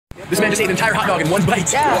This man just ate an entire hot dog in one bite.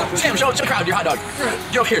 Yeah. Sam, show the crowd your hot dog.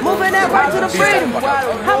 Yo, here. Moving that right to the freedom.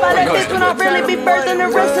 How about that bitch when I really be birthing the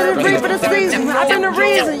rest of the reaper the season? I've been the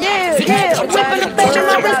reason, yeah. Whipping the face in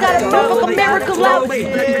my wrist, got a motherfucking miracle out.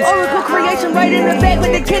 Oracle creation right in the back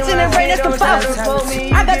with the kitchen and rain, that's the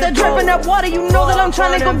faucet. I got the dripping up water, you know that I'm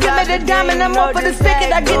trying to go get me the diamond. I'm up for the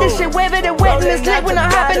spigot, I get this shit waving and wet in this lit when I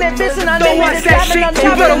hop in that bitch and I name it the diamond. I'm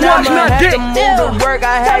chopping it up, I had to move to work,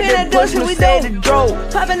 I had to push me, stay the drove.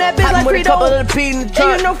 Popping that bitch like Frito. Couple of the P in the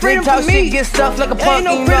trunk. Ain't no freedom for me. Shit, get stuffed like a punk.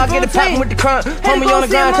 You know I get it poppin' with the crunk. Homie on the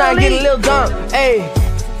ground trying to get a little dump. Ayy.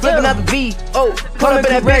 Flipping out the beat, pull up in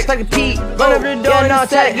that bitch like a Pete. Run up the door and I'll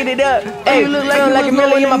try to get it up. Hey, you look like a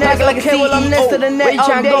million in my pocket like a CEO. Well, I'm next to the net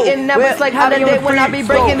all day and now it's like holiday when I be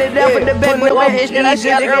breaking it up with the back. When I hit it, I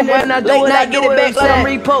shit it when I do it, I get it back like I'm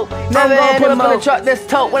repo. Never gonna pull up on the truck that's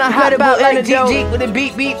tote when I hop out like a Jeep with a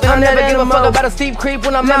beat. I'll never give a fuck about a steep creep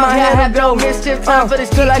when I'm in my head. Have no mischief time for this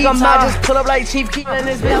shit like I'm out. Just pull up like Chief Keef in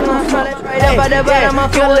this bitch when I'm smiling right up by the bottom. I'm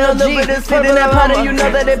feeling a little bit of spit in that powder. You know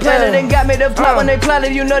that they planted and got me the plot when they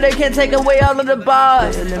plotted. You know they can't take away all of the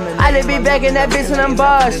bars. I done be back in that bitch when I'm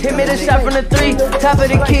bars. Hit me the shot from the 3, top of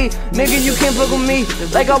the key. Nigga, you can't fuck with me.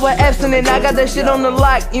 Like I was absent and I got that shit on the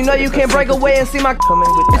lock. You know you can't break away and see my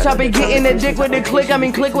bitch. I be getting that dick with the click. I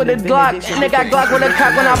mean click with the Glock. Nigga, I Glock with a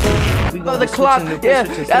cock when I the clock. Yeah,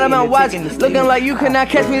 got him out watching. Looking like you cannot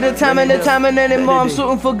catch me the time anymore. I'm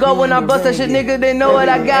shooting for gold when I bust that shit, nigga. They know what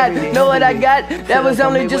I got. Know what I got. That was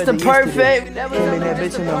only just a perfect. That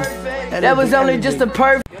was only just a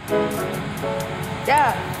perfect.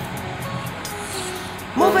 Yeah.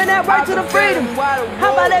 Moving that right to the freedom.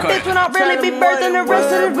 How about that bitch when I really be birthing the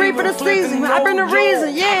rest of the reaper the season? I been the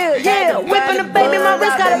reason, yeah. Whipping the baby, my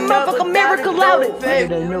wrist got a motherfucking miracle out it. They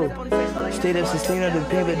know. Stayed up, sustain up the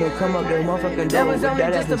pivot, they'll come up, they'll motherfucking that was only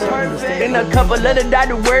just a perfect. And a couple of the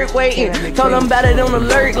doctor work waiting. Told them about it on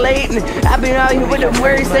alert late. I been out here with the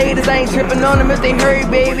worry status. I ain't tripping on them if they hurry,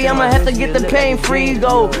 baby. I'ma have to get the pain free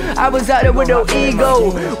go. I was out there with no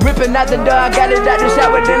ego. Ripping out the door, I got it out the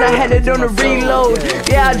shower, then I had it on the reload.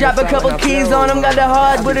 Yeah, I drop a couple keys on them, got the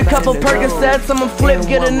hard with a couple Percocets. I'ma flip,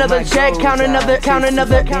 get another check, count another.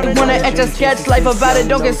 Wanna etch a sketch, life about it,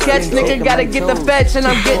 don't get sketched. Nigga, gotta get the fetch, and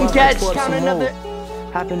I'm getting catch. Count another.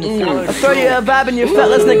 I throw you a vibe and your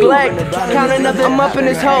fellas neglect. Count another, I'm up in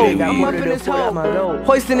this hole.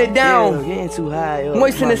 Hoisting it down,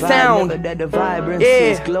 moisten the sound.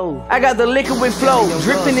 Yeah, I got the liquid with flow,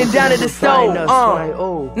 dripping it down to the stove.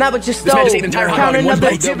 Not with your stove. Count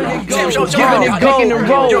another, giving it go, making it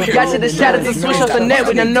roll. Got you the shadows to switch off the net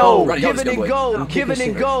with the no. Giving it go, giving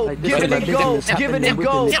it go, giving it go, giving it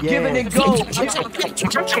go, giving it go.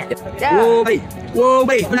 Whoa,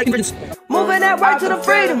 wait, we're not even. Moving that right to the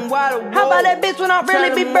freedom. How about that bitch when I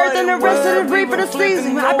really be birthing the rest of the reaper the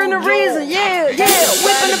season? I been the reason, yeah.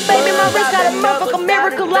 Whipping the baby, my wrist got a motherfucking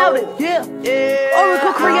miracle out it. Yeah.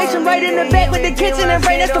 Oracle creation right in the back with the kitchen and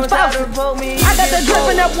rain, that's the faucet. I got the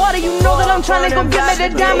dripping up water, you know that I'm trying to go get me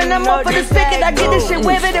the diamond. I'm up for the spigot, I get this shit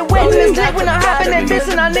waving and wet in this lit when I hop in that bitch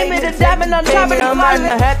and I name it the diamond. I'm chopping it.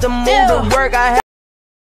 I had to move to work, I